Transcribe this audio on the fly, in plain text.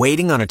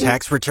Waiting on a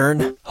tax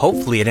return?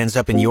 Hopefully it ends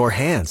up in your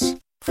hands.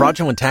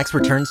 Fraudulent tax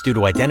returns due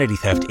to identity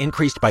theft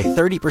increased by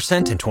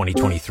 30% in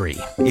 2023.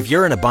 If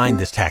you're in a bind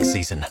this tax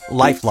season,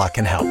 LifeLock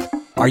can help.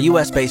 Our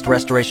U.S.-based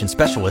restoration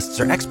specialists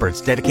are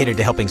experts dedicated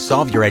to helping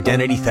solve your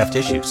identity theft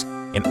issues.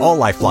 And all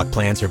LifeLock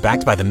plans are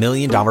backed by the $1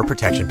 Million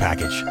Protection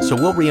Package. So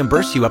we'll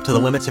reimburse you up to the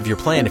limits of your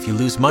plan if you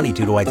lose money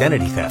due to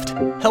identity theft.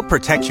 Help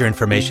protect your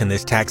information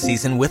this tax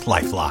season with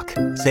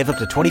LifeLock. Save up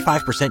to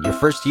 25% your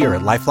first year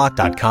at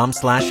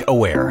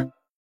LifeLock.com/aware.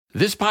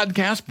 This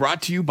podcast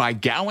brought to you by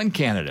Gowan,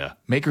 Canada,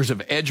 makers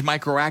of Edge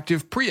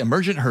Microactive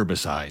Pre-Emergent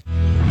Herbicide.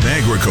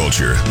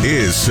 Agriculture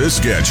is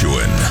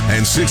Saskatchewan,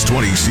 and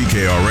 620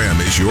 CKRM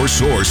is your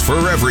source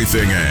for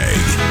everything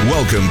ag.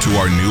 Welcome to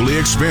our newly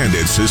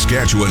expanded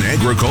Saskatchewan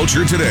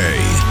Agriculture Today.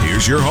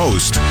 Here's your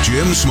host,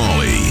 Jim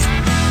Smalley.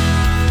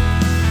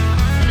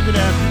 Good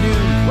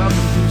afternoon. Welcome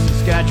to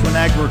Saskatchewan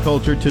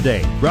Agriculture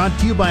Today, brought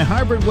to you by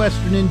Harvard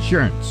Western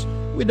Insurance.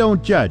 We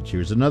don't judge.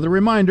 Here's another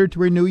reminder to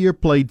renew your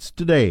plates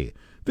today.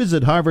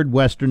 Visit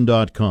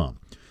harvardwestern.com.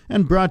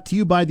 And brought to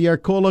you by the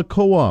Arcola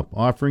Co-op,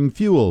 offering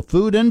fuel,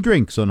 food, and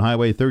drinks on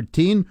Highway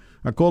 13.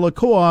 Arcola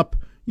Co-op,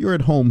 you're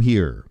at home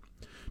here.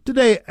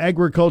 Today,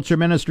 Agriculture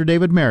Minister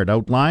David Marit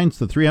outlines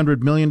the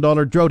 $300 million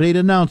drought aid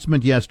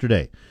announcement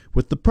yesterday,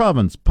 with the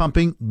province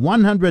pumping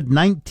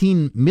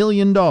 $119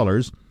 million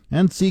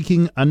and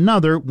seeking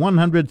another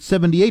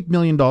 $178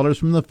 million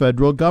from the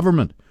federal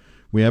government.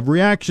 We have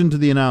reaction to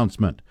the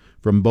announcement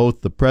from both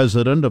the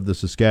president of the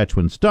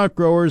Saskatchewan Stock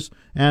Growers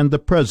and the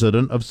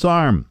president of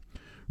SARM.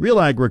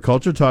 Real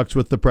Agriculture talks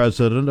with the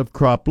president of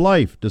Crop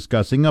Life,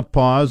 discussing a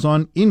pause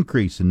on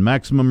increase in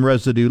maximum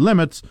residue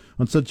limits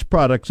on such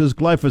products as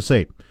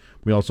glyphosate.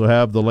 We also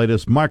have the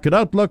latest market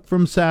outlook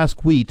from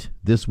Sask Wheat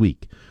this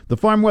week. The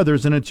farm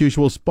weather's in its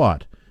usual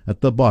spot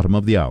at the bottom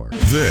of the hour.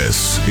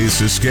 This is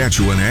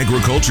Saskatchewan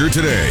Agriculture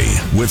Today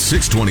with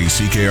 620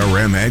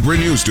 CKRM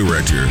Agri-News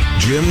Director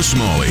Jim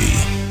Smalley.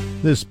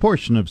 This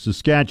portion of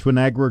Saskatchewan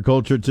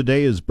Agriculture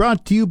Today is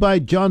brought to you by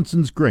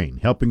Johnson's Grain,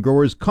 helping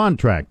growers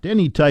contract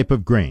any type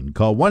of grain.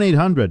 Call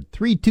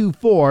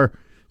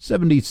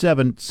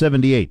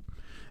 1-800-324-7778.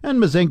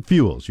 And Mazenk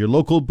Fuels, your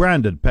local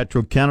branded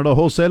Petro-Canada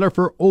wholesaler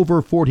for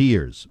over 40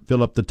 years.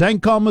 Fill up the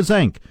tank, call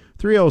Mazenk,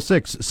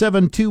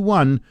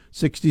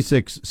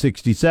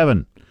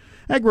 306-721-6667.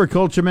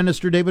 Agriculture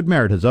Minister David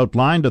Marit has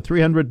outlined a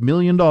 $300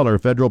 million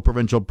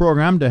federal-provincial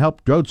program to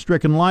help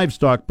drought-stricken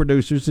livestock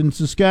producers in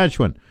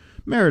Saskatchewan.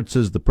 Marit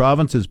says the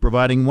province is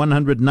providing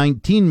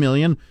 $119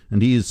 million,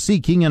 and he is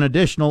seeking an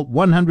additional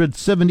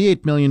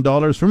 $178 million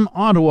from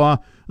Ottawa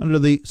under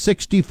the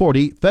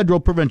 60/40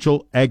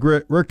 Federal-Provincial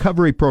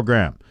Agri-Recovery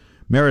Program.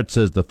 Marit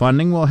says the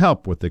funding will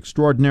help with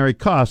extraordinary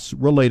costs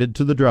related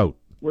to the drought.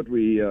 What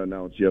we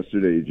announced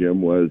yesterday,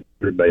 Jim, was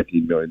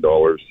 $119 million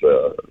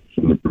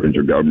from the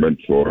provincial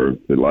government for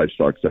the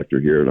livestock sector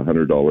here at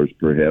 $100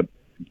 per head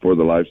for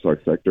the livestock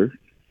sector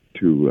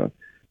to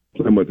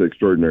them with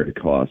extraordinary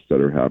costs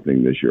that are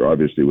happening this year,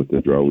 obviously with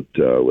the drought,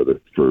 whether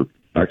for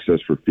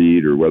access for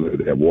feed or whether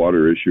they have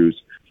water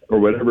issues or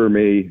whatever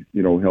may,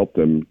 help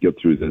them get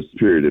through this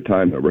period of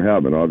time that we're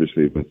having,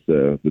 obviously with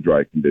the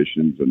dry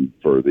conditions, and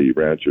for the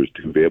ranchers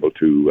to be able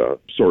to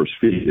source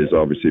feed is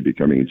obviously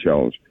becoming a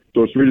challenge.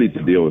 So it's really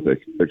to deal with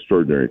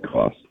extraordinary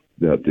costs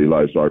that the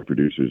livestock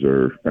producers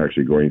are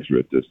actually going through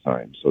at this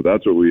time. So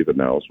that's what we've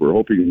announced. We're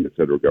hoping the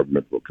federal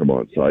government will come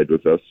on side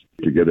with us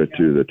to get it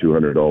to the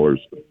 $200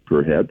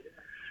 per head.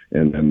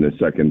 And then the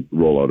second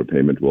rollout of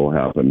payment will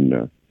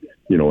happen,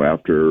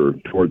 after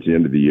towards the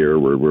end of the year,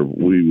 where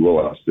we will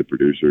ask the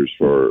producers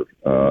for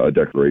a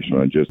declaration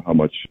on just how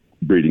much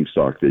breeding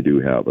stock they do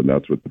have. And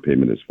that's what the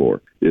payment is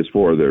for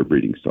their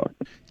breeding stock.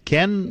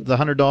 Can the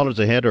 $100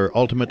 a head, or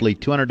ultimately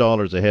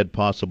 $200 a head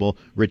possible,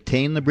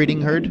 retain the breeding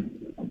herd?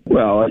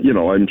 Well,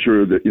 I'm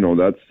sure that,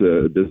 that's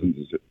a business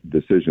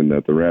decision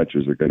that the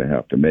ranchers are going to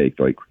have to make.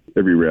 Like,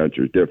 every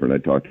rancher is different. I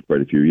talked to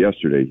quite a few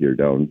yesterday here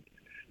down,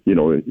 in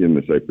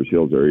the Cypress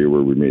Hills area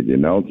where we made the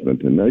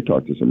announcement. And I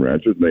talked to some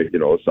ranchers, and they,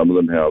 some of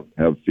them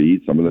have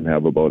feed. Some of them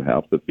have about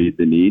half the feed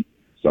they need.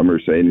 Some are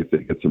saying if they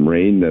get some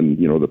rain, then,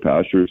 the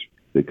pastures,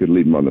 they could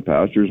leave them on the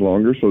pastures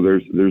longer. So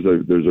there's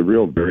a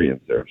real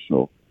variance there.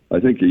 So I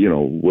think,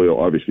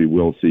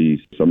 we'll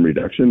see some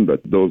reduction,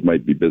 but those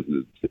might be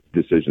business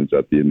decisions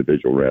that the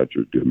individual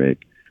ranchers do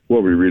make.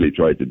 What we really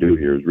tried to do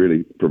here is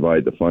really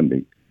provide the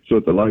funding so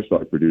that the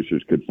livestock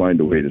producers could find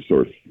a way to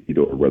source feed,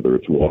 or whether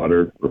it's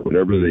water or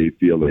whatever they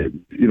feel they,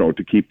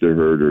 to keep their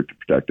herd or to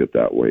protect it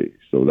that way.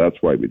 So that's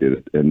why we did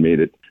it and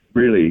made it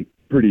really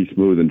pretty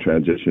smooth in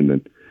transition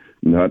and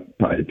not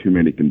tied too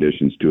many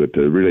conditions to it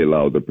to really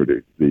allow the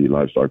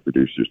livestock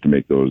producers to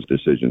make those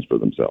decisions for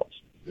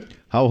themselves.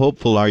 How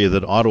hopeful are you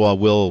that Ottawa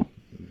will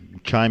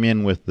chime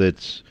in with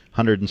its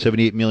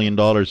 $178 million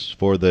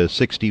for the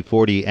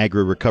 60/40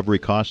 agri-recovery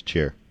cost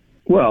share?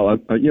 Well,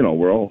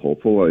 we're all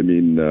hopeful. I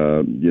mean,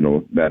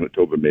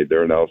 Manitoba made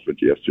their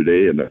announcement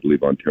yesterday, and I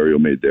believe Ontario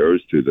made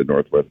theirs to the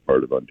northwest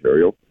part of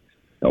Ontario.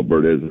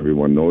 Alberta, as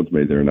everyone knows,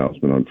 made their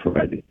announcement on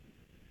Friday.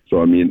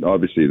 So, I mean,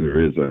 obviously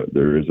there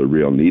is a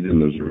real need, and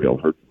there's a real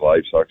hurt for the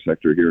livestock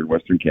sector here in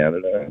Western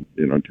Canada and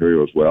in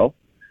Ontario as well.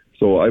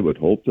 So I would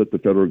hope that the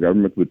federal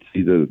government would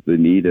see the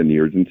need and the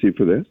urgency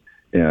for this.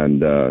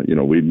 And,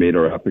 we've made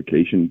our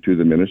application to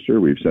the minister.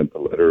 We've sent a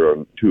letter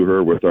to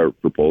her with our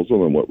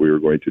proposal and what we were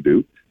going to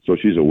do. So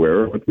she's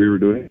aware of what we were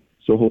doing.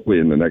 So hopefully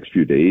in the next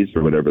few days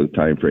or whatever the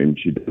time frame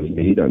she does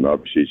need, and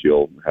obviously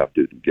she'll have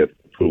to get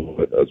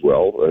approval as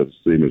well, as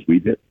same as we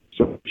did.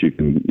 So she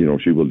can,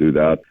 she will do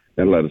that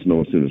and let us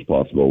know as soon as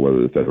possible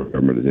whether the federal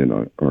government is in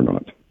or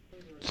not.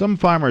 Some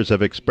farmers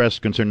have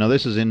expressed concern. Now,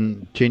 this is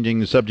in changing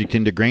the subject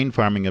into grain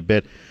farming a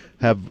bit.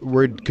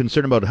 We're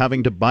concerned about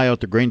having to buy out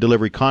the grain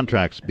delivery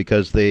contracts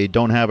because they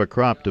don't have a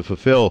crop to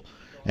fulfill,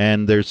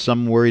 and there's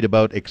some worried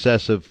about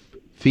excessive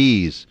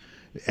fees.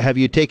 Have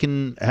you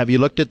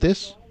looked at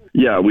this?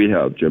 Yeah, we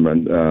have, Jim.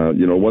 And,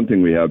 one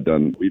thing we have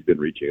done, we've been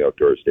reaching out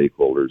to our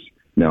stakeholders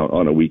now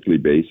on a weekly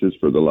basis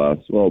for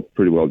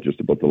pretty well just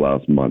about the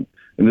last month.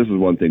 And this is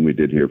one thing we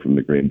did hear from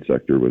the grain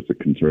sector was the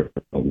concern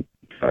on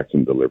tax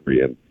and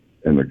delivery and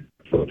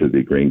to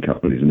the grain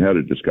companies, and had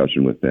a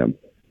discussion with them.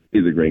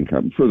 The grain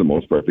companies, for the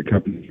most part, the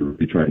companies are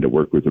really trying to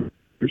work with the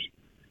producers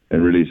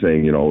and really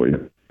saying,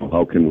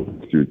 how can we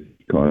work through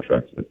these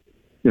contracts that,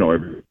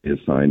 everybody is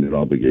signed and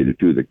obligated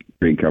to. The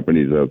grain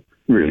companies have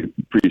really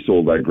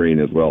pre-sold that grain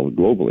as well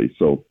globally.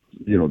 So,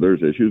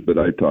 there's issues, but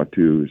I've talked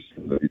to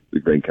the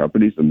grain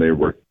companies, and they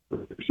work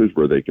with producers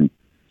where they can,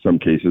 some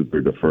cases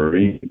they're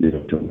deferring,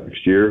 till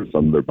next year,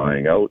 some they're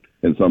buying out,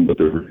 and some, but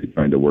they're really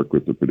trying to work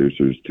with the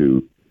producers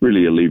to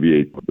really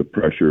alleviate the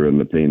pressure and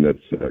the pain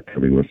that's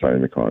coming with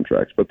signing the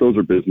contracts. But those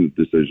are business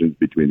decisions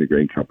between the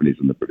grain companies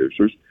and the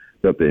producers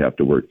that they have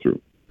to work through.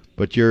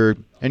 But you're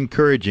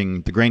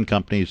encouraging the grain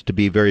companies to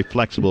be very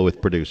flexible with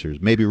producers,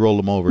 maybe roll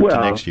them over to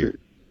next year.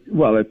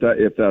 Well, if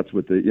that's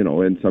what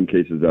in some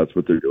cases that's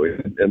what they're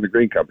doing, and the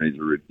grain companies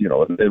are,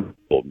 they've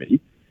told me,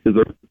 is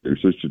their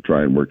producers to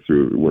try and work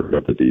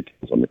out the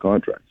details on the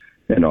contract.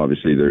 And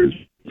obviously there's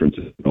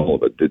differences in all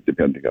of it,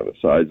 depending on the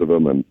size of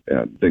them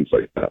and things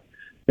like that.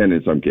 And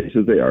in some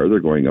cases they're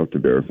going out to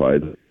verify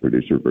that the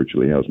producer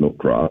virtually has no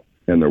crop,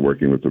 and they're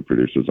working with the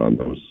producers on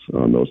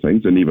those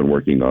things, and even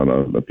working on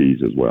the fees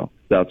as well.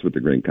 That's what the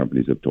grain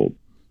companies have told.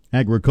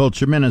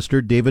 Agriculture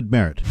Minister David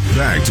Merritt.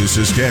 Back to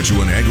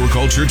Saskatchewan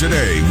Agriculture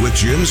Today with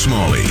Jim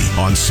Smalley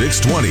on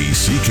 620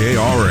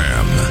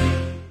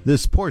 CKRM.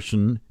 This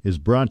portion is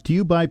brought to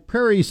you by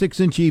Prairie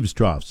 6-inch eaves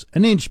troughs.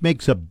 An inch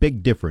makes a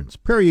big difference.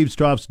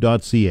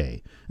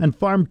 PrairieEavesTroughs.ca and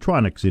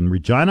Farmtronics in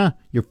Regina,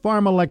 your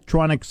farm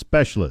electronics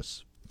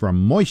specialists.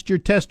 From moisture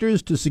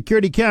testers to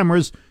security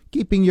cameras,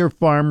 keeping your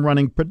farm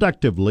running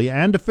productively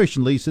and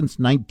efficiently since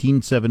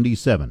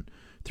 1977.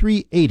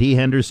 380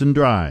 Henderson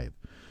Drive.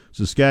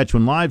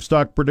 Saskatchewan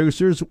livestock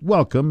producers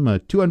welcome a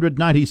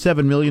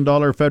 $297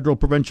 million federal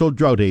provincial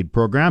drought aid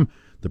program.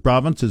 The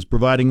province is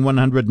providing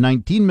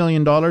 $119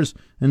 million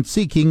and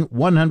seeking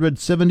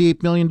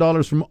 $178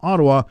 million from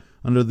Ottawa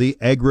under the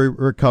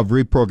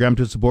Agri-Recovery Program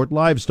to support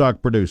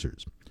livestock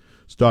producers.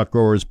 Stock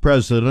Growers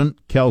President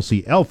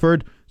Kelsey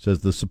Elford says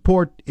the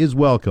support is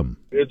welcome.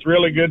 It's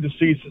really good to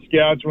see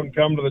Saskatchewan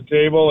come to the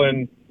table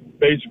and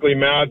basically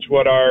match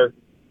what our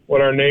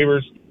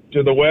neighbors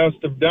to the west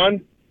have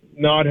done.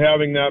 Not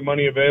having that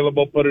money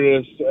available put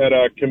us at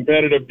a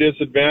competitive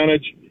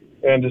disadvantage,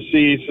 and to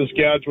see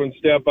Saskatchewan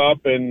step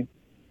up and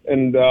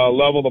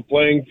level the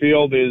playing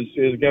field is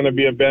going to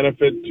be a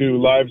benefit to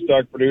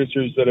livestock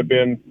producers that have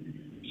been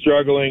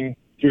struggling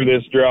through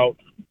this drought.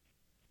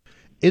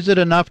 Is it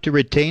enough to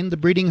retain the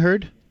breeding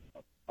herd?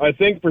 I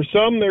think for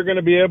some they're going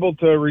to be able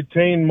to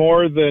retain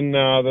more than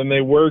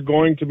they were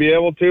going to be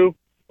able to.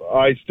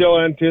 I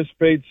still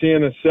anticipate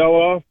seeing a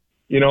sell-off.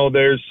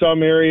 There's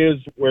some areas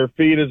where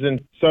feed is in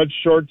such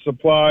short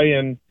supply,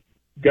 and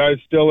guys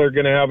still are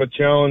going to have a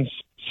challenge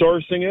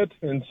sourcing it.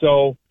 And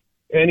so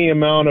any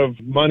amount of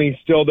money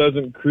still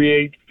doesn't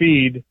create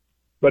feed,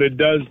 but it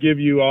does give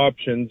you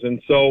options.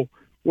 And so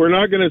we're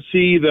not going to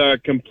see the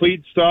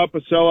complete stop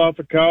of sell-off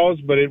of cows,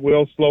 but it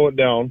will slow it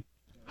down.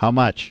 How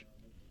much?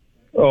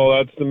 Oh,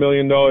 that's the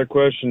million-dollar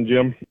question,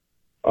 Jim.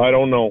 I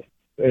don't know.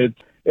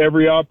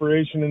 Every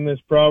operation in this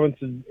province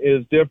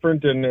is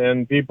different,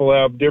 and people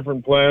have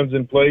different plans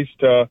in place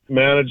to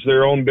manage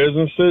their own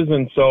businesses.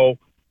 And so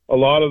a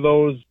lot of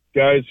those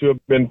guys who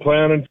have been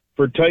planning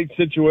for tight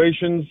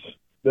situations,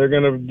 they're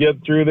going to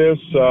get through this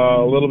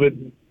a little bit,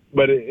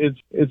 but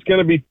it's going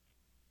to be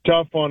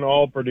tough on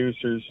all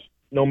producers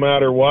no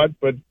matter what,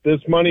 but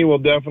this money will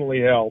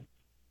definitely help.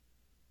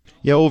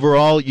 Yeah,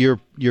 overall,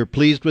 you're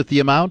pleased with the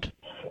amount?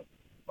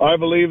 I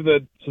believe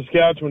that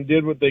Saskatchewan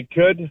did what they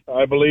could.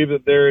 I believe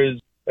that there is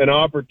an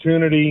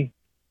opportunity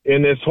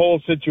in this whole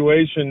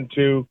situation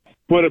to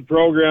put a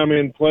program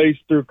in place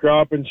through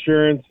crop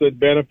insurance that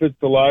benefits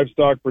the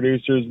livestock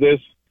producers.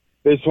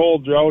 This whole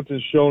drought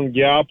has shown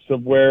gaps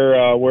of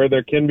where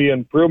there can be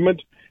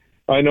improvement.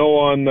 I know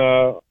on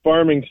the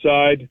farming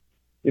side,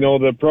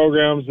 the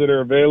programs that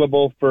are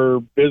available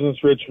for business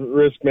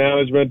risk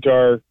management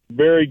are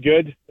very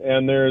good,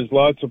 and there's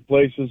lots of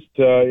places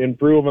to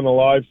improve on the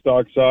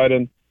livestock side.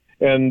 And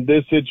and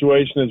this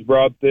situation has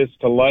brought this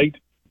to light.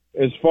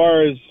 As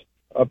far as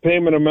a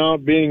payment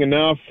amount being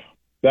enough,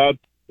 that,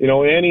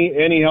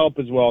 any help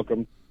is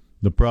welcome.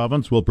 The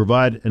province will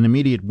provide an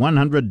immediate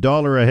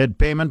 $100 a head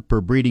payment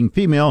per breeding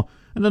female,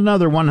 and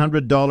another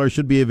 $100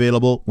 should be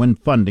available when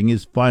funding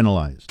is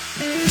finalized.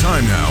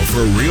 Time now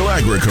for Real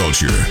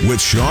Agriculture with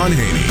Sean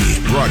Haney.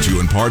 Brought to you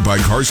in part by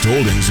Karst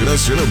Holdings in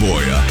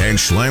Assiniboia and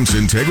Schlamps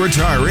Integra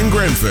Tire in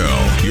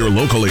Grenfell. Your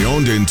locally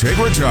owned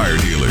Integra Tire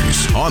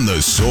dealers on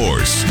The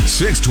Source,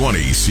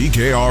 620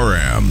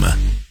 CKRM.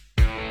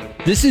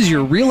 This is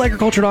your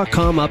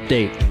RealAgriculture.com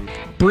update.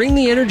 Bring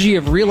the energy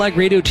of Real Ag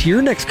Radio to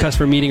your next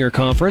customer meeting or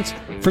conference.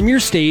 From your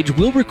stage,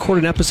 we'll record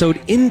an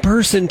episode in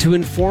person to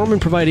inform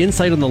and provide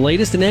insight on the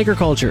latest in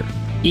agriculture.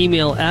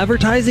 Email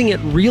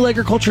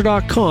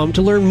advertising@realagriculture.com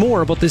to learn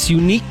more about this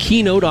unique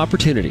keynote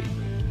opportunity.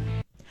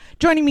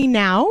 Joining me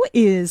now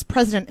is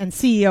President and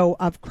CEO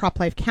of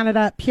CropLife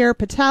Canada, Pierre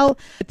Patel.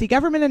 The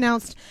government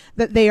announced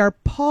that they are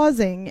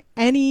pausing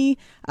any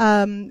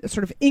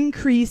sort of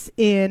increase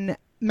in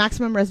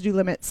maximum residue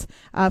limits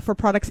for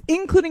products,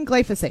 including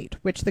glyphosate,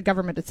 which the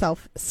government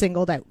itself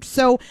singled out.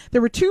 So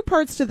there were two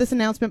parts to this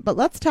announcement, but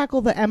let's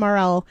tackle the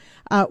MRL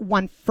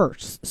one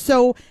first.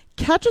 So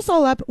catch us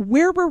all up.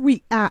 Where were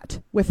we at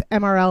with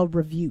MRL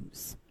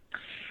reviews?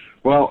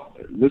 Well,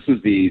 this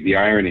is the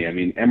irony. I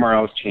mean,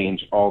 MRLs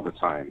change all the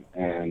time,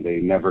 and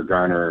they never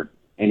garner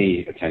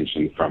any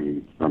attention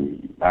from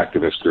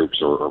activist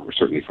groups or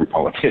certainly from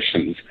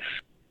politicians.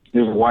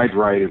 There's a wide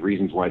variety of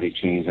reasons why they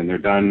change, and they're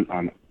done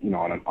on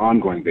an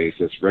ongoing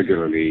basis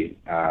regularly.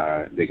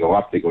 They go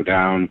up, they go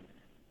down,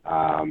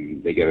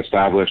 they get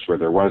established where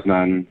there was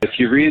none. If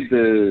you read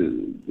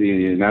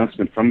the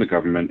announcement from the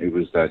government, it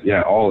was that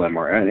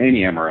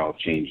any MRL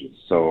changes.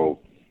 So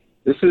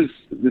this is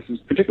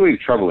particularly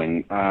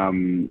troubling.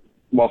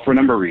 For a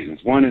number of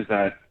reasons. One is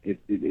that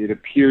it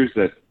appears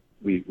that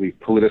we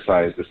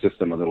politicized the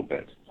system a little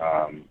bit.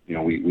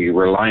 We're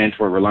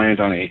reliant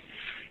on a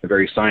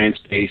very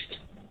science-based,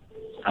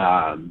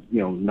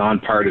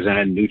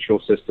 nonpartisan,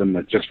 neutral system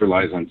that just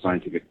relies on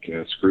scientific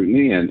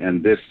scrutiny,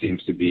 and this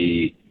seems to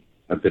be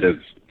a bit of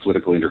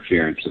political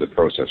interference to the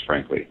process,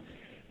 frankly.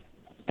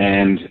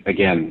 And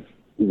again,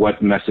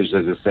 what message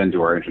does this send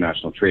to our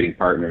international trading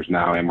partners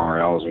now?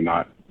 MRLs are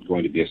not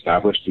going to be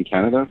established in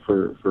Canada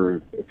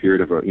for a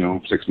period of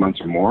 6 months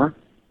or more.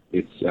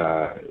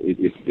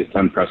 It's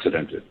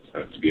unprecedented,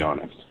 to be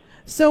honest.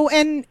 So,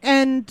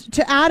 and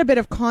to add a bit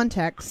of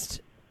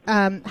context,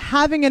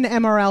 having an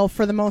MRL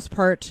for the most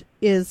part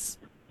is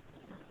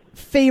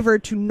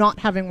favored to not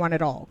having one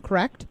at all,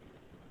 correct?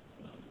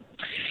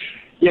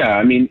 Yeah,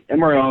 I mean,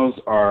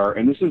 MRLs are,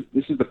 and this is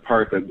the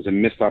part that was a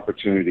missed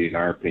opportunity, in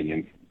our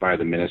opinion, by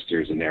the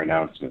ministers in their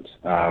announcement.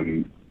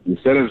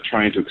 Instead of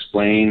trying to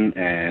explain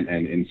and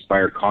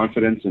inspire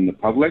confidence in the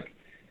public,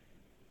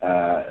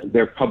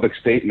 their public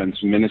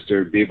statements,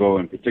 Minister Bevo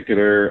in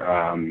particular,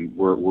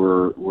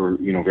 were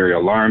very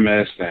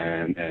alarmist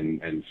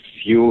and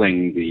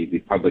fueling the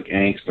public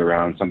angst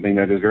around something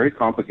that is very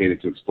complicated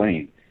to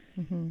explain.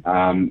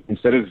 Mm-hmm.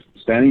 Instead of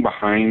standing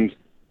behind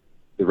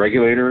the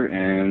regulator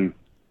and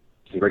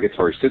the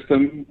regulatory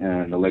system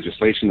and the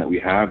legislation that we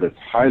have that's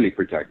highly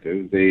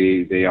protective,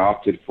 they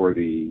opted for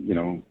the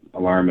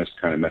alarmist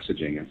kind of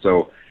messaging. And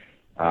so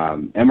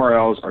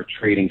MRLs are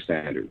trading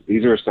standards.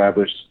 These are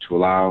established to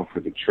allow for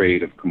the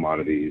trade of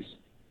commodities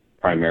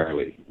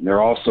primarily. And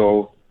they're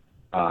also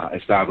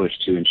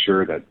established to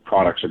ensure that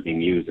products are being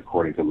used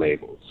according to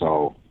labels.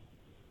 So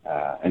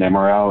an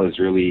MRL is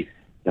really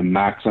the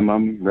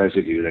maximum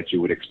residue that you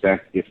would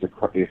expect if the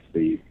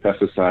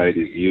pesticide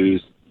is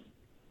used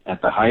at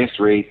the highest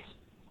rates,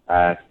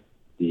 at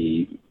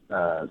the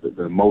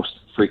most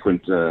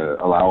frequent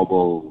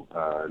allowable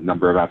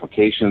number of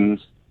applications,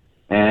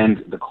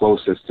 and the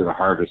closest to the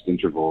harvest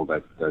interval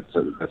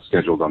that's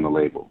scheduled on the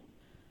label.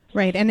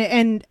 Right,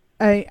 and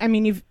I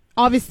mean,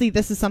 obviously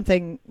this is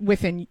something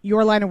within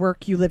your line of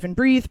work you live and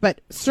breathe,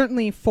 but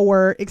certainly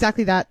for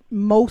exactly that,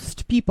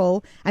 most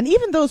people, and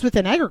even those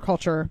within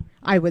agriculture,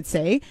 I would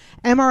say,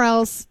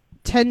 MRLs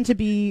tend to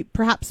be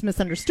perhaps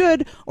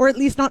misunderstood, or at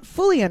least not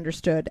fully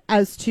understood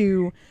as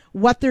to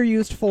what they're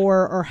used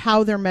for or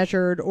how they're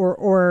measured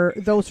or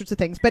those sorts of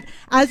things. But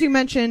as you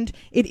mentioned,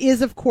 it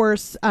is, of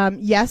course,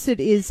 yes, it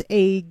is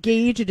a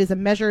gauge, it is a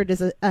measure, it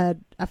is a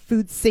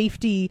food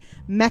safety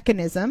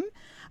mechanism,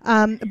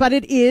 but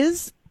it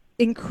is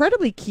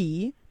incredibly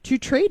key to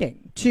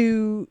trading,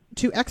 to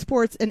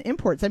exports and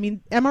imports. I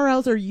mean,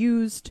 MRLs are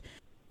used,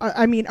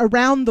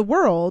 around the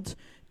world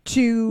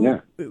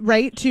to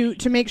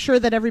make sure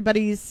that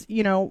everybody's,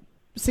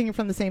 singing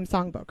from the same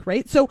songbook,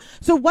 right? So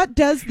what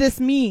does this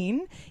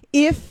mean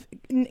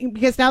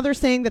because now they're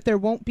saying that there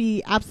will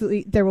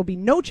be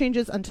no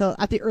changes until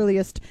at the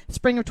earliest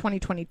spring of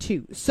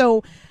 2022.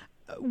 So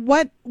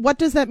what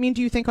does that mean,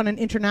 do you think, on an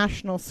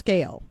international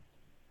scale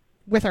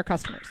with our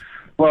customers?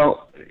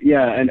 Well,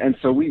 yeah, and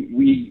so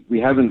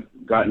we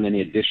haven't gotten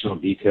any additional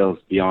details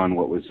beyond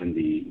what was in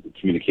the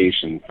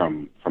communication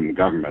from the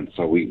government.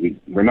 So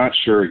we're not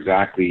sure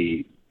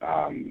exactly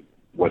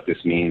what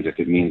this means. If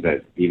it means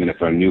that even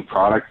if a new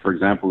product, for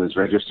example, is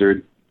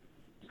registered,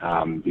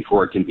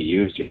 before it can be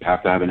used, you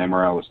have to have an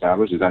MRL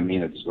established. Does that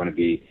mean that there's going to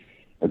be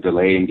a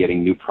delay in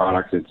getting new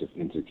products into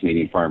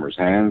Canadian farmers'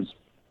 hands?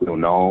 We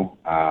don't know.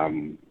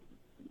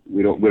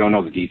 We don't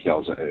know the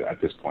details at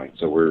this point.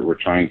 So we're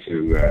trying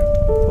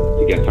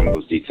to get some of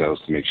those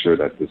details to make sure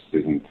that this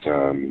isn't,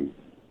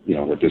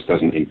 that this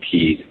doesn't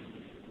impede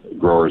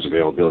growers'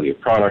 availability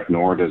of product,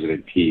 nor does it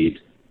impede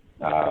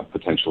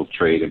potential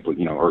trade,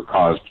 or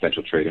cause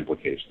potential trade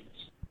implications.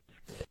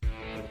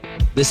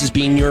 This has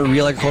been your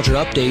Real Agriculture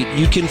Update.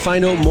 You can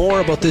find out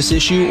more about this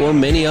issue or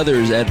many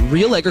others at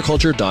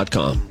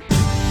realagriculture.com.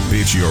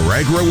 It's your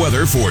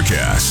agri-weather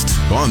forecast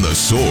on The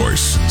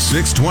Source,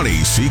 620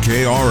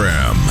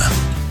 CKRM.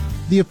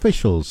 The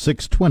official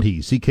 620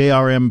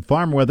 CKRM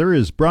farm weather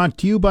is brought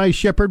to you by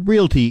Shepherd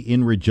Realty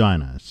in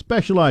Regina,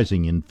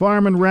 specializing in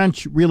farm and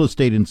ranch real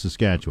estate in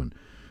Saskatchewan.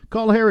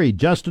 Call Harry,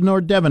 Justin,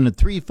 or Devon at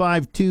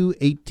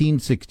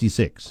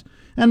 352-1866.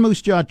 And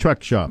Moose Jaw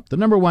Truck Shop, the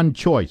 #1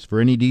 choice for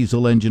any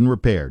diesel engine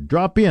repair.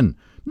 Drop in,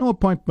 no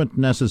appointment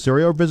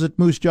necessary, or visit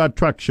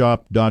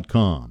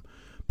moosejawtruckshop.com.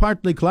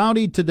 Partly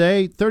cloudy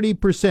today,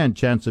 30%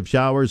 chance of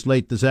showers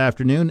late this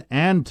afternoon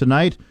and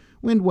tonight.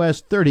 Wind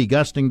west 30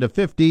 gusting to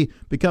 50,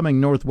 becoming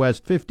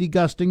northwest 50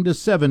 gusting to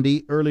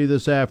 70 early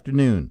this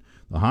afternoon.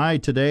 The high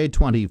today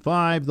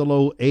 25, the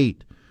low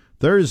 8.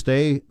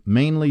 Thursday,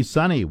 mainly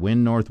sunny,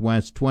 wind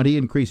northwest 20,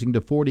 increasing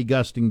to 40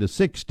 gusting to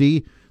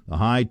 60. The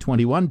high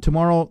 21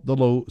 tomorrow, the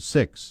low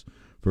 6.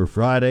 For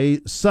Friday,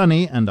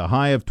 sunny and a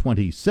high of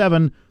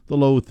 27, the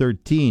low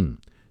 13.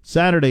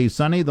 Saturday,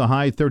 sunny, the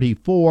high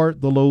 34,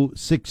 the low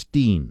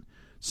 16.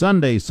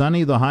 Sunday,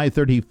 sunny, the high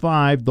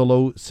 35, the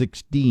low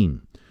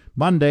 16.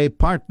 Monday,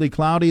 partly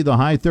cloudy, the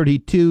high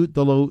 32,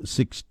 the low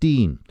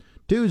 16.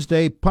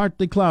 Tuesday,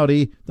 partly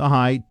cloudy, the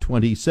high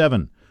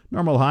 27.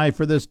 Normal high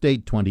for this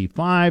date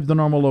 25, the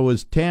normal low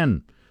is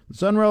 10. The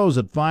sun rose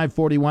at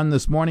 5:41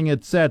 this morning.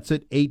 It sets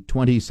at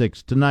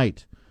 8:26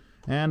 tonight.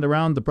 And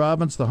around the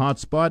province, the hot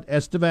spot,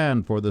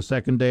 Estevan, for the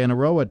second day in a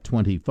row at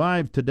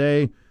 25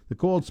 today. The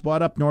cold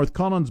spot up north,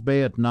 Collins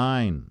Bay at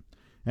 9.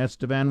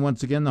 Estevan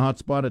once again the hot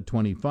spot at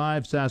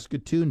 25.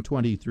 Saskatoon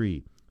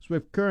 23.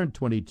 Swift Current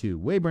 22.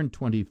 Weyburn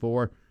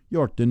 24.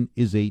 Yorkton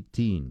is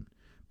 18.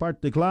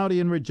 Partly cloudy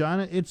in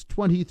Regina. It's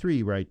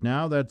 23 right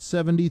now. That's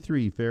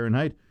 73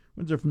 Fahrenheit.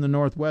 Winds are from the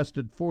northwest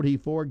at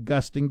 44,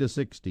 gusting to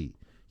 60.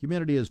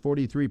 Humidity is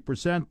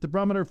 43%. The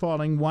barometer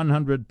falling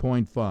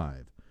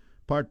 100.5.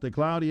 Partly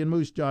cloudy in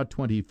Moose Jaw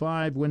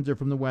 25. Winds are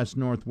from the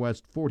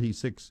west-northwest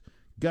 46,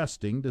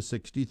 gusting to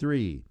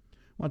 63.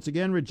 Once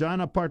again,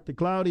 Regina partly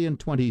cloudy and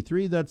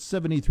 23. That's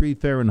 73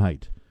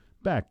 Fahrenheit.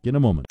 Back in a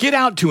moment. Get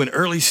out to an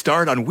early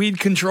start on weed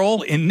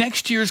control in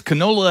next year's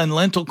canola and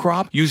lentil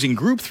crop using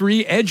Group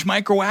 3 Edge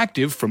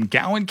Microactive from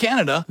Gowan,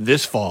 Canada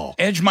this fall.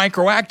 Edge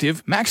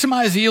Microactive,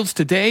 maximize yields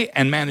today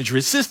and manage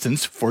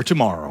resistance for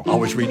tomorrow.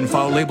 Always read and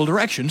follow label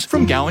directions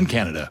from Gowan,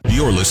 Canada.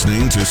 You're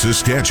listening to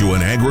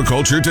Saskatchewan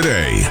Agriculture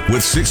Today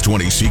with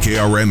 620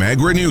 CKRM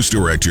Agri-News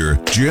Director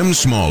Jim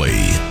Smalley.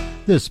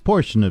 This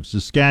portion of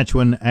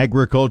Saskatchewan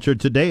Agriculture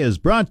Today is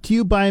brought to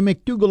you by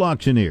McDougall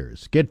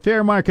Auctioneers. Get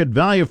fair market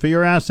value for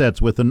your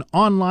assets with an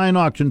online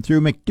auction through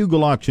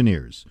McDougall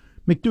Auctioneers.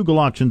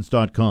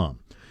 McDougallAuctions.com.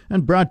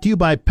 And brought to you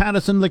by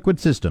Pattison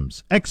Liquid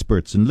Systems,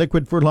 experts in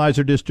liquid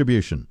fertilizer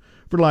distribution.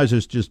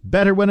 Fertilizer's just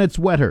better when it's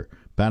wetter.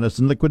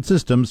 Pattison Liquid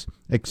Systems,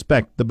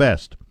 expect the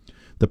best.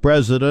 The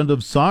president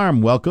of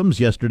SARM welcomes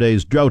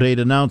yesterday's drought aid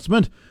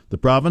announcement. The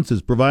province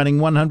is providing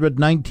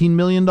 $119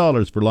 million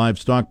for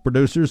livestock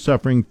producers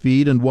suffering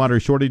feed and water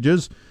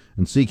shortages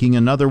and seeking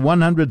another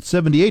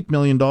 $178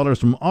 million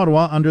from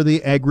Ottawa under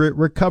the Agri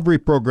Recovery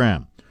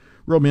Program.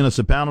 Rural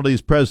Municipalities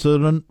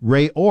President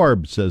Ray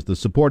Orb says the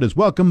support is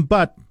welcome,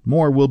 but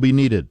more will be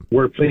needed.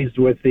 We're pleased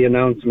with the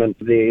announcement,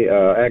 the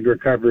ag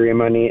recovery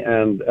money,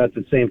 and at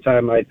the same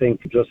time, I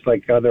think just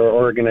like other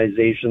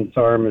organizations,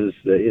 SARM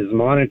is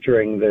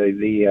monitoring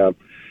the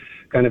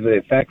kind of the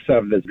effects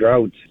of this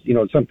drought. You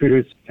know, some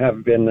producers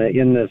have been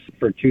in this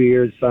for 2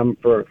 years, some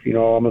for,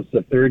 almost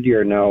the third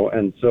year now.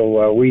 And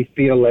so we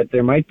feel that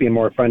there might be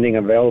more funding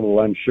available.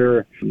 I'm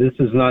sure this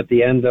is not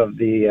the end of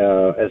the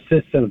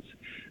assistance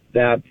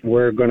that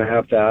we're going to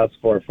have to ask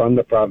for from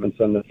the province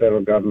and the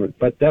federal government.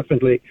 But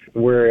definitely,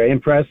 we're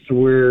impressed.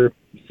 We're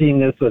seeing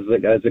this as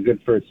a good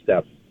first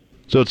step.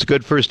 So it's a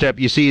good first step.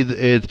 You see,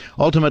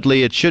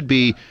 ultimately it's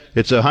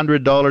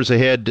 $100 a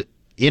head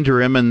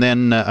interim and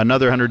then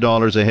another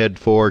 $100 a head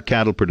for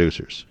cattle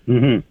producers.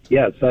 Mm-hmm.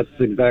 Yes, that's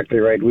exactly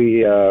right.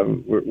 We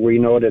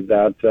noted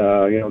that,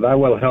 that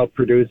will help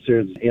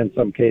producers. In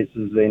some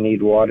cases, they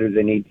need water,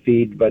 they need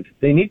feed, but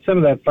they need some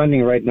of that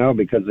funding right now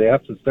because they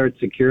have to start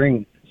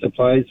securing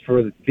supplies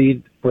for the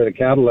feed for the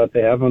cattle that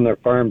they have on their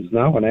farms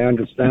now. And I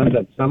understand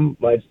that some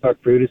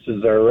livestock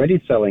producers are already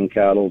selling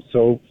cattle,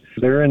 so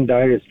they're in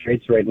dire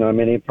straits right now.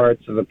 Many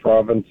parts of the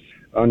province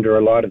under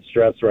a lot of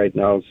stress right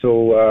now.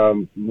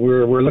 So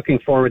we're looking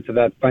forward to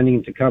that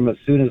funding to come as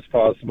soon as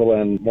possible,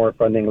 and more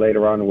funding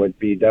later on would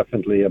be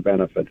definitely a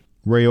benefit.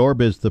 Ray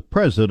Orb is the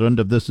president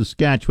of the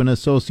Saskatchewan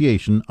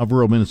Association of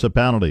Rural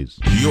Municipalities.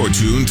 You're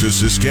tuned to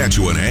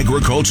Saskatchewan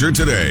Agriculture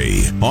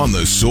Today on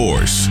The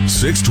Source,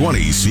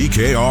 620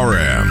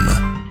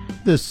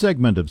 CKRM. This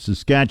segment of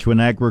Saskatchewan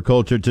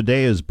Agriculture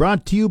Today is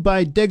brought to you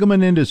by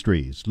Degelman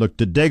Industries. Look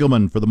to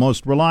Degelman for the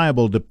most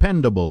reliable,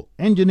 dependable,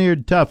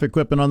 engineered tough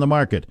equipment on the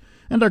market.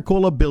 And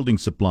Arcola Building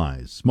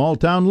Supplies. Small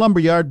town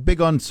lumberyard,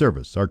 big on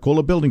service.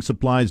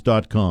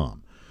 ArcolaBuildingSupplies.com.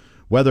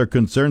 Weather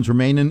concerns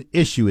remain an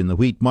issue in the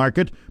wheat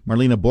market.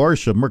 Marlena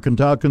Borsch of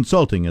Mercantile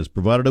Consulting has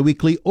provided a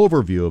weekly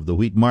overview of the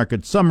wheat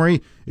market summary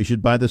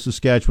issued by the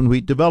Saskatchewan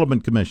Wheat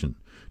Development Commission.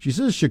 She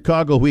says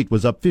Chicago wheat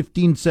was up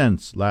 15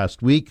 cents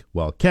last week,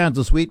 while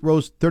Kansas wheat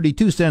rose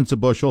 32 cents a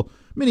bushel.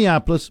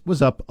 Minneapolis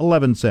was up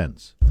 11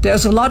 cents.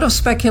 There's a lot of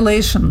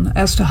speculation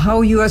as to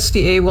how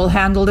USDA will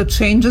handle the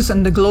changes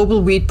in the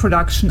global wheat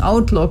production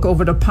outlook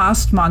over the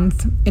past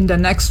month in the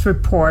next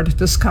report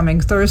this coming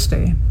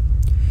Thursday.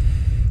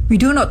 We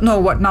do not know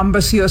what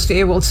numbers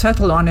USDA will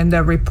settle on in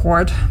their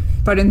report,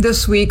 but in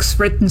this week's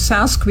written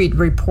Sask Wheat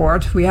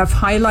report, we have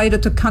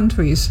highlighted the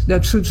countries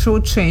that should show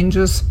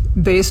changes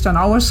based on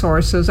our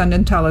sources and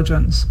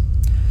intelligence.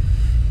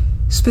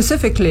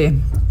 Specifically,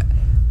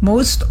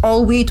 most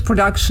all wheat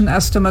production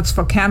estimates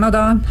for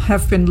Canada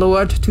have been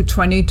lowered to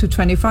 20 to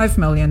 25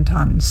 million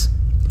tons.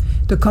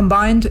 The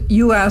combined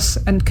US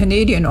and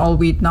Canadian all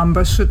wheat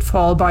numbers should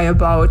fall by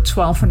about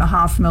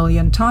 12.5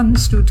 million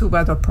tons due to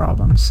weather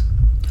problems.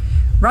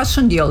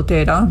 Russian yield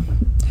data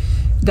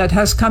that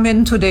has come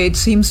in to date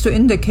seems to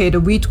indicate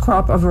a wheat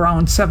crop of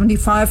around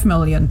 75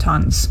 million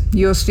tons.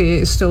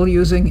 USDA is still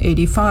using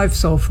 85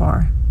 so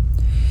far.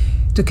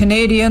 The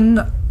Canadian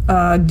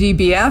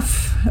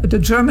the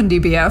German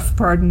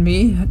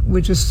DBF,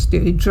 which is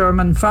the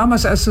German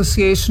Farmers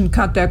Association,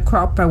 cut their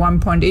crop by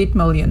 1.8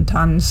 million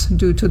tons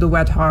due to the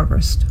wet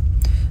harvest.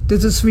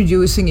 This is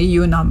reducing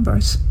EU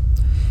numbers.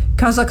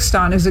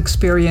 Kazakhstan is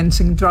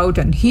experiencing drought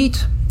and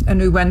heat, and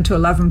we went to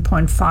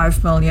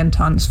 11.5 million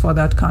tons for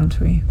that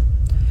country.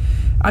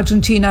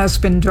 Argentina has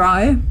been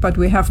dry, but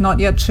we have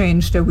not yet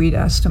changed their wheat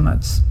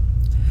estimates.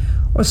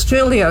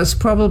 Australia is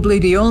probably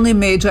the only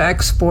major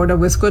exporter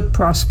with good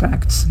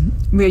prospects.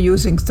 We are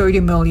using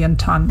 30 million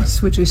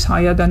tons, which is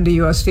higher than the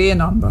USDA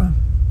number.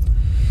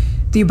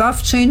 The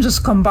above changes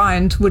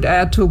combined would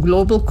add to a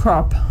global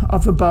crop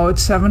of about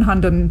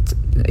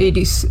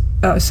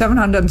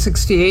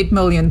 768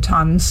 million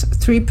tons,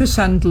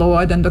 3%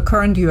 lower than the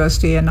current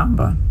USDA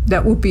number.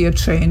 That would be a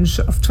change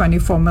of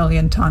 24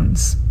 million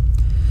tons.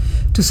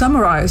 To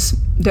summarize,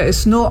 there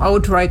is no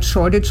outright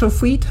shortage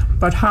of wheat,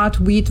 but hard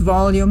wheat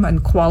volume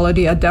and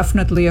quality are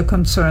definitely a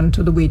concern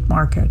to the wheat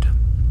market.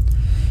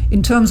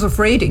 In terms of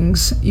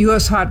ratings,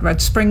 U.S. hard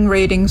red spring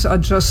ratings are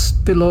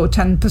just below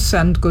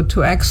 10% good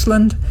to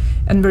excellent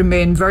and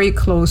remain very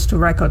close to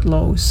record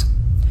lows.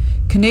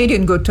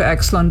 Canadian good to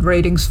excellent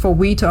ratings for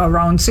wheat are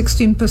around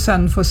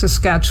 16% for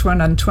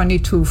Saskatchewan and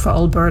 22% for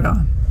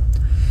Alberta.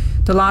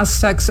 The last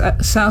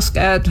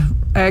Sask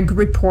Ag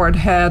report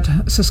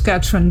had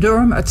Saskatchewan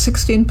Durum at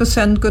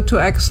 16% good to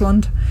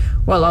excellent,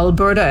 while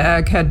Alberta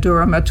Ag had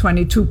Durum at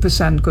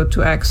 22% good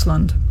to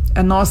excellent.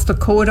 And North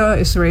Dakota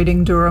is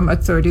rating Durum at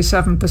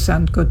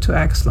 37% good to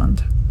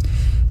excellent.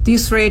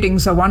 These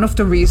ratings are one of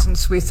the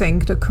reasons we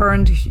think the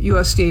current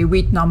USDA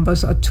wheat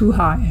numbers are too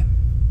high.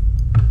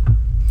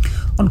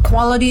 On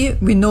quality,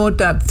 we note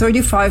that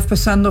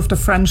 35% of the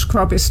French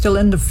crop is still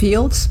in the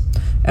fields,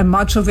 and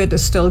much of it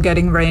is still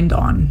getting rained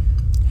on.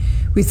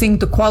 We think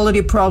the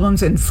quality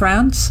problems in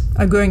France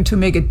are going to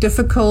make it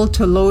difficult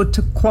to load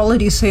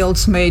quality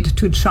sales made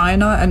to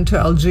China and to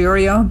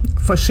Algeria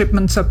for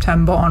shipment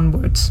September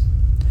onwards.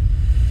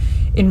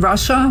 In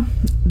Russia,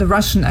 the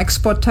Russian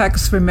export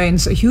tax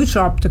remains a huge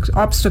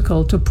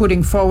obstacle to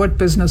putting forward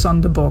business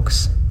on the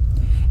books.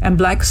 And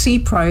Black Sea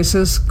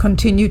prices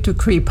continue to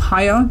creep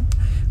higher,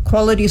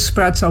 quality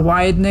spreads are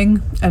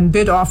widening, and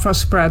bid-offer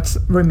spreads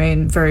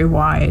remain very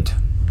wide.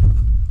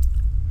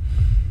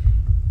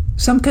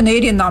 Some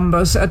Canadian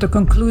numbers at the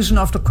conclusion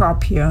of the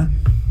crop year.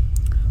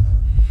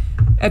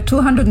 At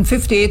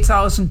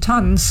 258,000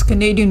 tons,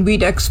 Canadian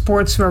wheat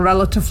exports were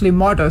relatively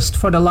modest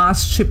for the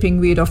last shipping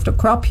week of the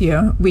crop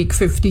year, week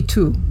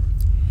 52.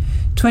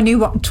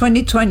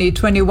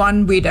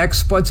 2020-21 wheat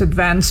exports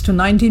advanced to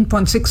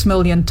 19.6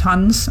 million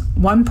tons,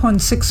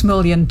 1.6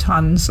 million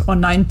tons, or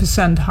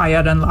 9%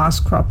 higher than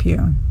last crop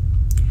year.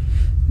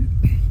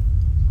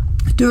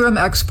 Durum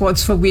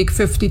exports for week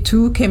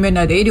 52 came in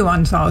at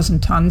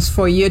 81,000 tons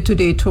for a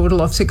year-to-date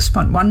total of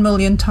 6.1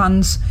 million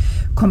tons,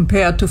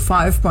 compared to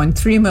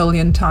 5.3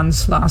 million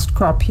tons last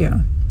crop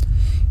year.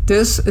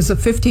 This is a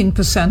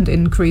 15%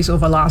 increase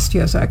over last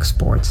year's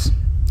exports.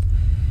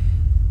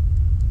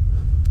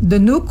 The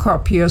new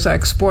crop year's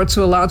exports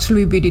will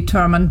largely be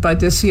determined by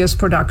this year's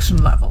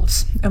production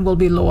levels and will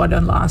be lower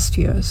than last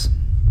year's.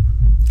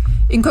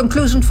 In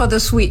conclusion for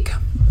this week,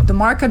 the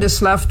market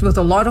is left with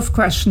a lot of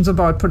questions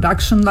about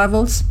production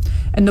levels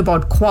and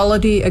about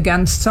quality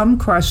against some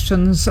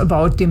questions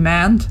about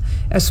demand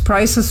as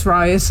prices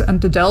rise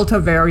and the Delta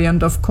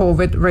variant of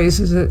COVID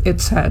raises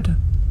its head.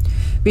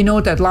 We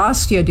note that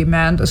last year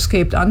demand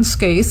escaped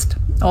unscathed,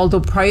 although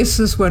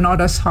prices were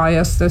not as high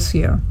as this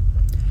year.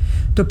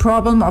 The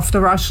problem of the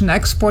Russian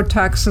export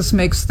taxes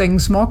makes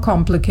things more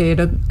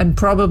complicated and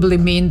probably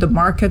mean the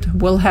market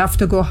will have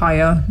to go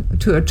higher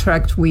to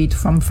attract wheat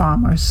from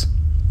farmers.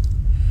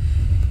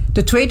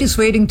 The trade is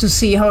waiting to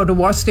see how the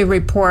WASDE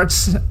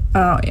reports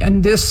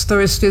in this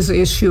Thursday's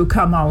issue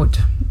come out.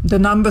 The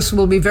numbers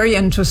will be very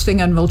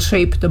interesting and will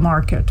shape the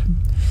market.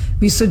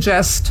 We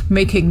suggest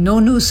making no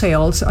new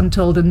sales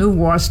until the new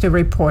WASDE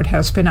report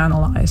has been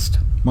analyzed.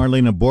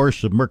 Marlena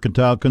Borsch of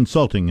Mercantile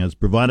Consulting has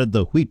provided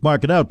the wheat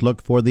market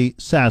outlook for the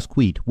Sask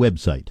Wheat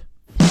website.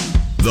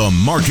 The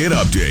Market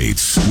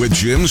Updates with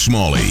Jim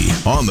Smalley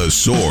on The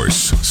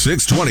Source,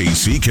 620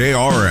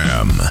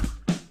 CKRM.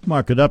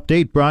 Market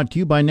Update brought to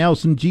you by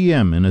Nelson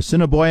GM in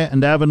Assiniboia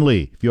and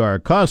Avonlea. If you are a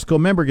Costco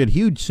member, get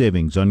huge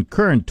savings on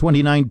current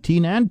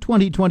 2019 and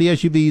 2020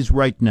 SUVs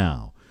right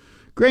now.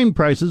 Grain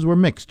prices were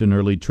mixed in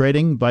early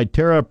trading.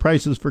 Viterra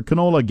prices for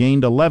canola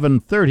gained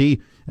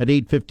 $11.30 at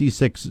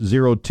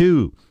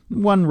 $856.02.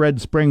 One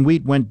red spring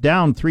wheat went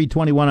down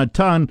 $3.21 a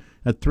ton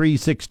at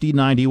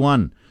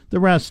 $360.91. The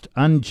rest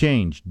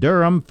unchanged.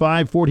 Durum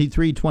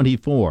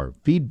 $543.24.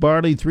 Feed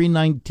barley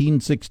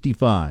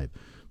 $319.65.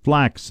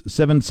 Flax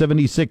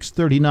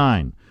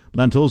 $776.39.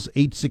 Lentils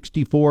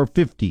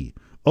 $864.50.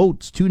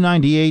 Oats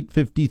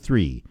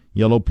 $298.53.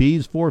 Yellow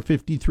peas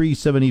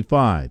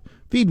 $453.75.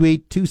 Feed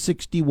wheat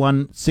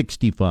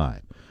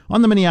 $261.65.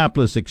 On the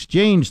Minneapolis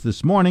Exchange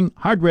this morning,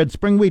 hard red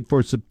spring wheat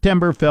for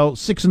September fell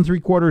 6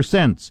 3/4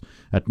 cents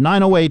at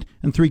 $9.08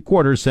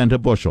 3/4 cents a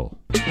bushel.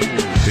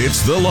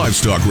 It's the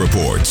Livestock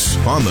Reports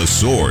on The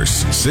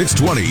Source,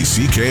 620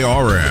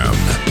 CKRM.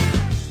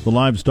 The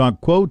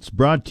Livestock Quotes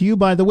brought to you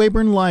by the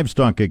Weyburn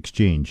Livestock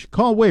Exchange.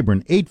 Call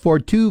Weyburn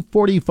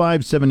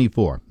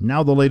 842-4574.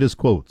 Now the latest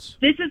quotes.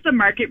 This is the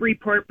market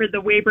report for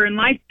the Weyburn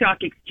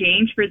Livestock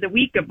Exchange for the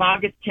week of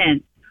August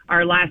 10th.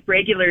 Our last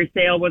regular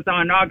sale was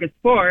on August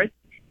 4th.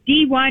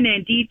 D1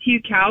 and D2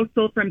 cows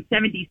sold from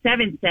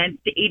 77 cents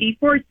to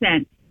 84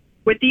 cents,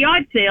 with the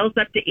odd sales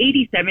up to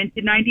 87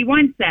 to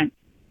 91 cents.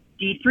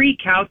 D3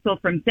 cows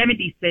sold from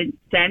 70 cents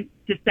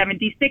to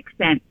 76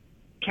 cents.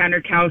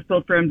 Counter cows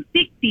sold from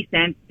 60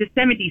 cents to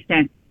 70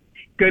 cents.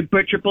 Good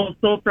butcher bulls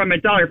sold from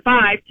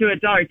 $1.05 to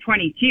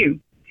 $1.22.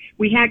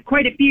 We had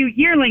quite a few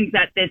yearlings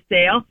at this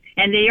sale,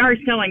 and they are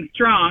selling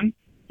strong.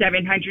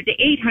 700 to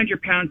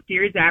 800 pound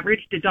steers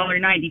averaged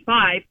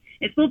 $1.95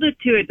 and sold it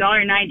to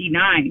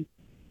 $1.99.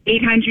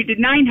 800 to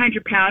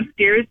 900 pound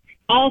steers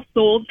all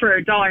sold for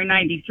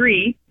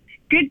 $1.93.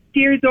 Good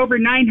steers over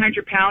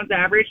 900 pounds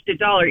averaged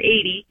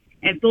 $1.80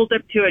 and sold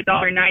up to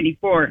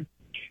 $1.94.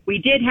 We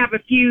did have a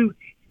few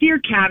steer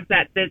calves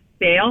at this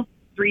sale.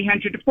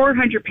 300 to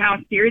 400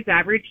 pound steers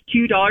averaged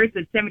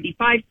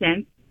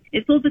 $2.75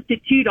 and sold it to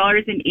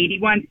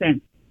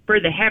 $2.81.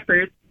 For the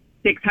heifers,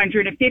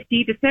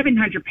 650 to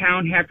 700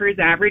 pound heifers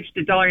averaged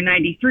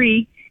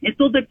 $1.93 and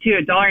sold up to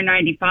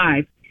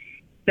 $1.95.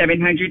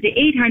 700 to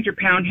 800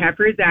 pound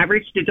heifers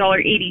averaged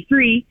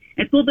 $1.83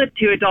 and sold up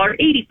to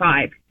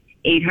 $1.85.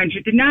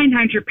 800 to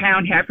 900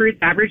 pound heifers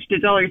averaged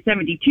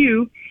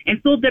 $1.72 and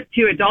sold up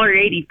to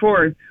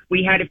 $1.84.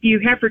 We had a few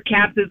heifer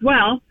calves as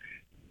well.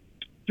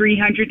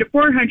 300 to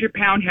 400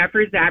 pound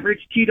heifers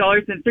averaged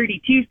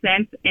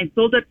 $2.32 and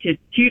sold up to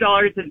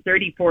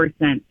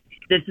 $2.34.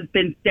 This has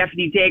been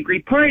Stephanie Daig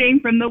reporting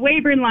from the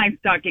Weyburn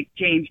Livestock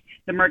Exchange,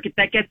 the market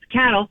that gets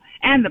cattle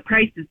and the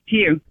prices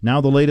too. Now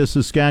the latest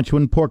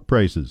Saskatchewan pork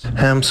prices.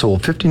 Ham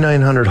sold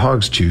 5,900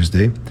 hogs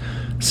Tuesday,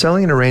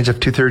 selling in a range of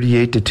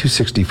 $238 to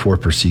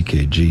 $264 per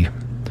CKG.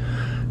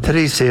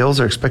 Today's sales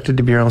are expected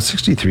to be around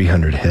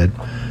 6,300 head,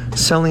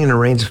 selling in a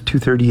range of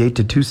 $238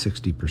 to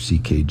 $260 per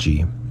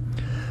CKG.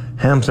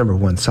 Ham's number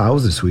one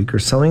sows this week are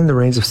selling in the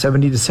range of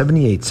 70 to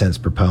 78 cents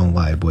per pound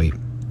live weight.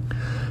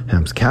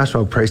 Ham's cash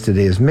hog price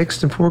today is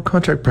mixed, and forward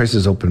contract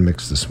prices open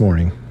mixed this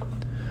morning.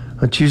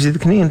 On Tuesday, the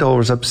Canadian dollar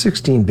was up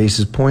 16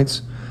 basis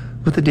points,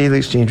 with the daily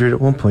exchange rate at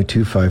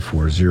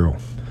 1.2540.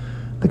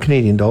 The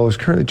Canadian dollar is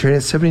currently trading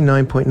at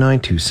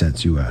 79.92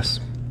 cents U.S.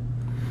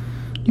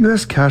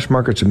 U.S. cash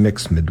markets are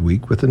mixed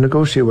midweek, with the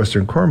negotiated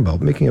Western Corn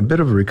Belt making a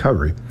bit of a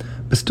recovery,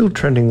 but still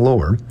trending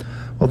lower,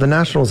 while the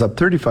National is up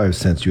 35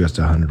 cents U.S.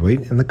 to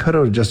hundredweight, and the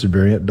cutout adjusted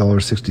variant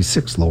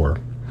 $1.66 lower.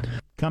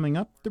 Coming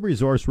up, the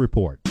Resource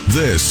Report.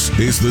 This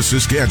is the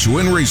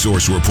Saskatchewan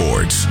Resource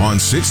Report on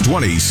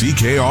 620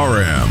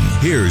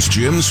 CKRM. Here's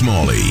Jim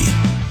Smalley.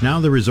 Now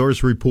the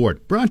Resource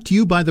Report, brought to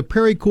you by the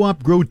Prairie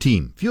Co-op Grow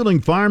Team,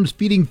 fueling farms,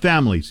 feeding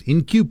families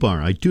in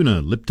Cupar,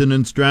 Ituna, Lipton,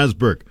 and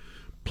Strasbourg.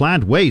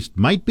 Plant waste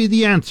might be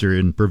the answer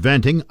in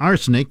preventing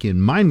arsenic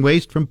in mine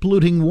waste from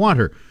polluting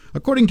water,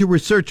 according to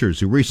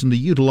researchers who recently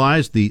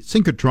utilized the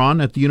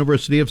synchrotron at the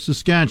University of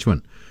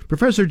Saskatchewan.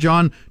 Professor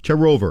John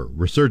Charover,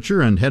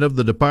 researcher and head of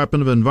the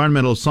Department of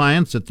Environmental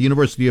Science at the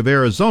University of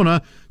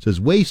Arizona,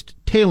 says waste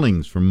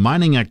tailings from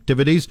mining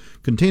activities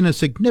contain a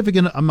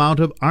significant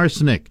amount of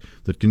arsenic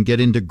that can get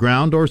into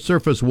ground or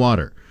surface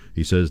water.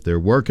 He says their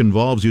work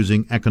involves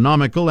using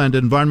economical and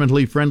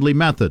environmentally friendly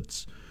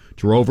methods.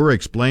 Trover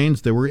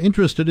explains they were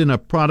interested in a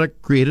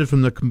product created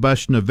from the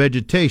combustion of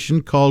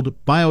vegetation called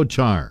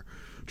biochar.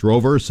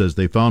 Trover says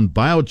they found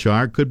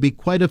biochar could be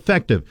quite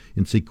effective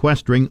in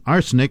sequestering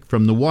arsenic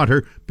from the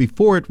water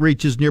before it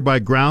reaches nearby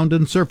ground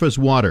and surface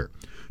water.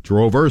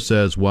 Trover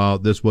says while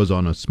this was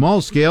on a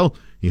small scale,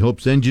 he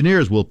hopes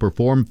engineers will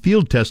perform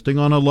field testing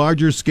on a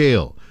larger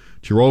scale.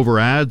 Trover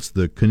adds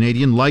the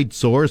Canadian light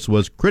source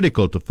was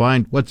critical to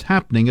find what's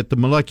happening at the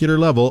molecular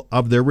level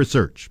of their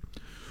research.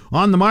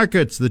 On the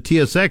markets, the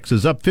TSX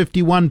is up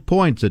 51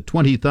 points at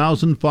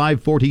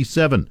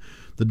 20,547.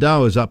 The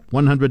Dow is up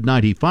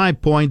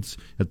 195 points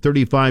at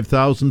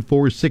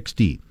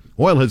 35,460.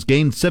 Oil has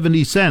gained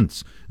 70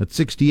 cents at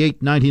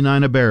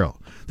 68.99 a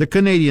barrel. The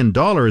Canadian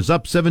dollar is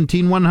up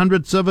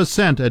 17/100ths of a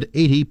cent at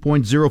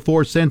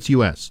 80.04 cents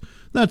U.S.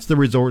 That's the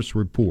Resource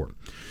Report.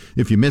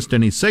 If you missed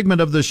any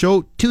segment of the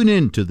show, tune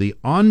in to the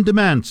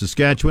on-demand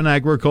Saskatchewan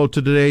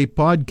Agriculture Today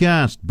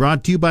podcast,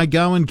 brought to you by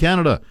Gowan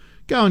Canada.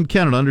 Gowan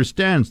Canada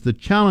understands the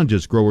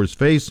challenges growers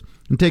face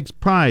and takes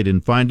pride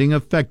in finding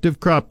effective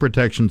crop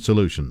protection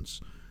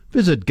solutions.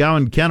 Visit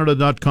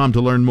GowanCanada.com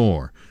to learn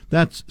more.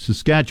 That's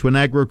Saskatchewan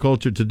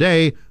Agriculture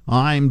Today.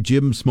 I'm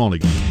Jim Smalley.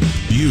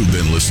 You've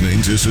been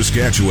listening to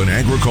Saskatchewan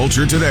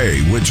Agriculture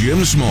Today with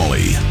Jim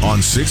Smalley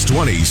on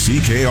 620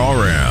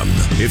 CKRM.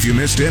 If you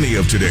missed any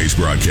of today's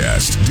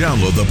broadcast,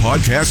 download the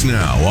podcast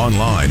now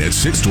online at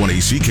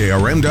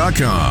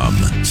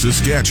 620CKRM.com.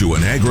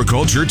 Saskatchewan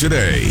Agriculture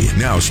Today,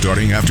 now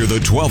starting after the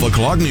 12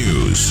 o'clock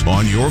news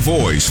on your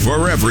voice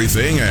for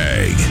everything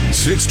ag.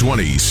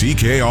 620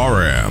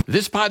 CKRM.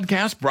 This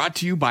podcast brought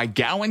to you by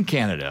Gowan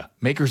Canada,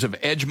 makers of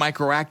Edge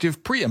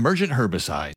Microactive pre-emergent herbicide.